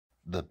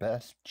The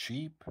best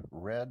cheap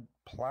red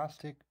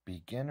plastic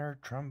beginner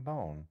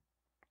trombone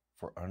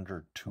for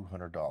under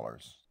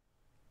 $200.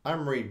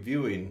 I'm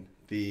reviewing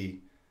the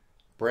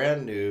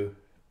brand new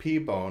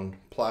P-Bone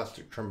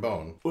plastic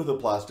trombone with a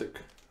plastic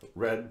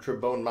red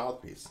trombone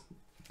mouthpiece.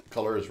 The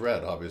color is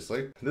red,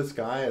 obviously. This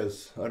guy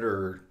is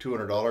under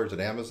 $200 at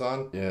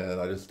Amazon,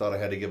 and I just thought I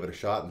had to give it a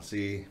shot and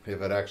see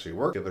if it actually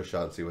worked. Give it a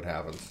shot and see what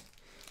happens.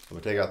 I'm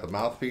gonna take out the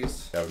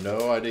mouthpiece. I have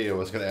no idea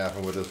what's gonna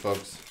happen with this,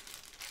 folks.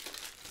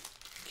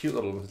 Cute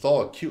little, it's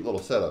all a cute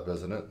little setup,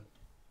 isn't it?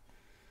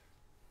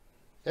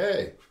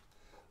 Hey,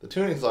 the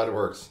tuning slide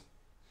works.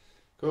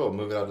 Cool,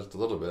 move it out just a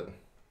little bit.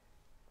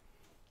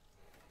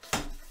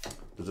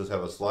 Does this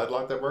have a slide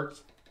lock that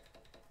works?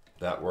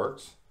 That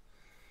works.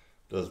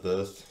 Does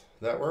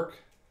that work?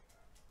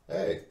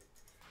 Hey.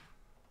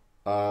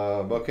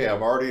 Okay,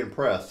 I'm already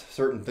impressed.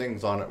 Certain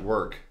things on it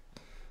work.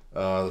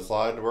 The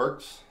slide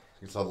works.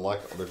 You saw the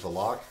lock, there's a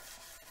lock.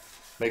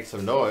 Makes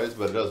some noise,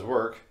 but it does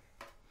work.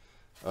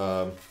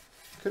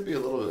 Could be a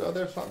little bit, oh,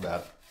 there's not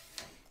bad.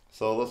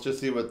 So let's just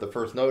see what the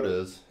first note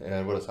is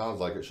and what it sounds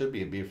like. It should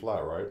be a B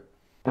flat, right?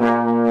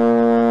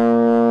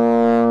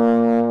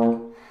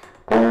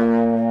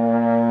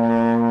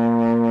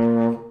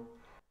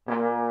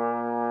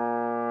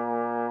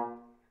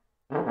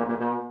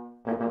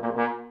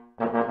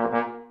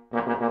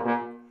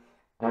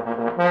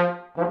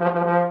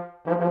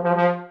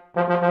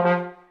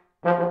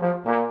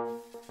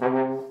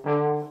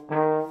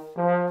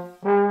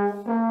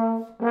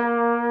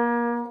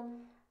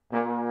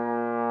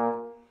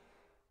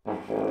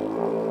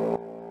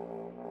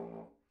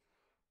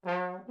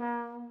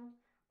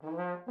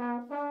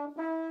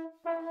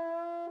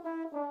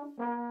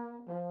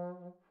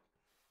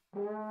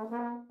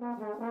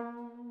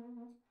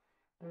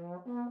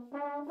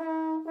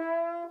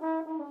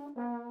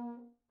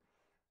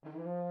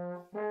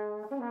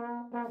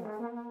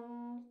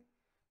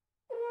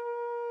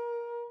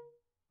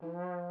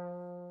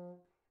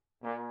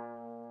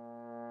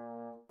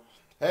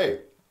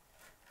 Hey,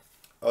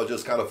 I was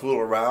just kind of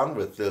fooling around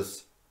with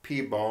this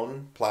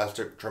P-Bone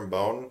plastic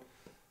trombone.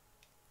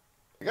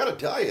 I gotta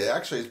tell you,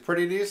 actually, it's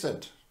pretty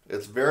decent.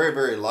 It's very,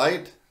 very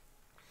light.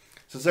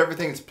 Since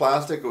everything's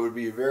plastic, it would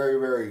be very,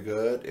 very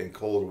good in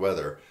cold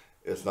weather.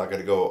 It's not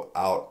gonna go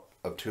out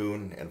of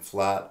tune and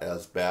flat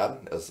as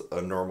bad as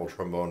a normal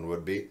trombone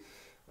would be.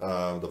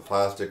 The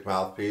plastic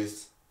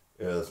mouthpiece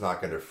is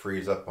not gonna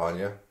freeze up on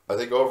you. I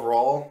think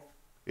overall,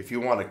 if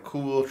you want a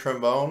cool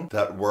trombone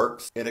that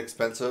works,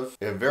 inexpensive,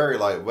 and very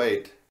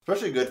lightweight,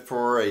 especially good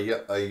for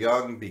a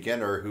young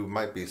beginner who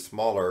might be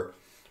smaller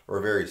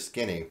or very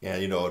skinny. And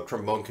you know, a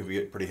trombone can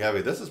be pretty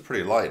heavy. This is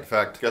pretty light. In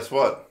fact, guess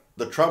what?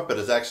 The trumpet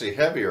is actually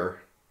heavier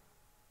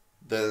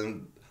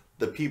than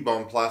the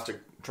P-Bone plastic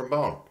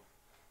trombone.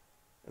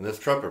 And this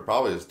trumpet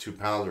probably is 2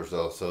 pounds or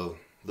so. So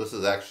this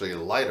is actually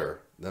lighter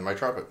than my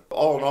trumpet.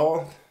 All in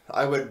all,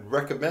 I would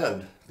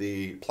recommend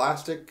the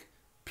plastic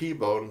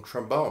P-Bone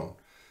trombone.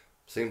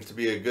 Seems to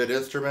be a good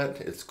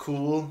instrument. It's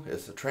cool,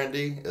 it's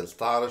trendy, it's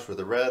stylish with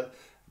the red,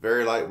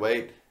 very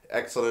lightweight,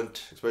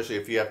 excellent, especially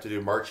if you have to do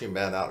marching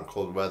band out in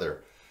cold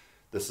weather.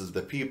 This is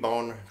the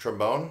P-Bone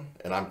trombone,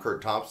 and I'm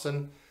Kurt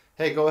Thompson.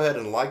 Hey, go ahead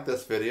and like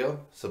this video,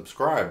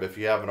 subscribe if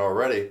you haven't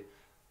already,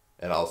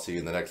 and I'll see you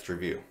in the next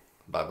review.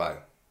 Bye-bye.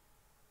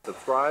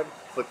 Subscribe,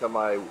 click on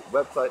my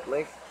website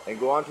link, and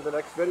go on to the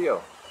next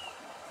video.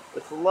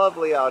 It's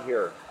lovely out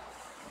here.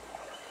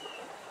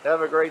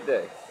 Have a great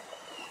day.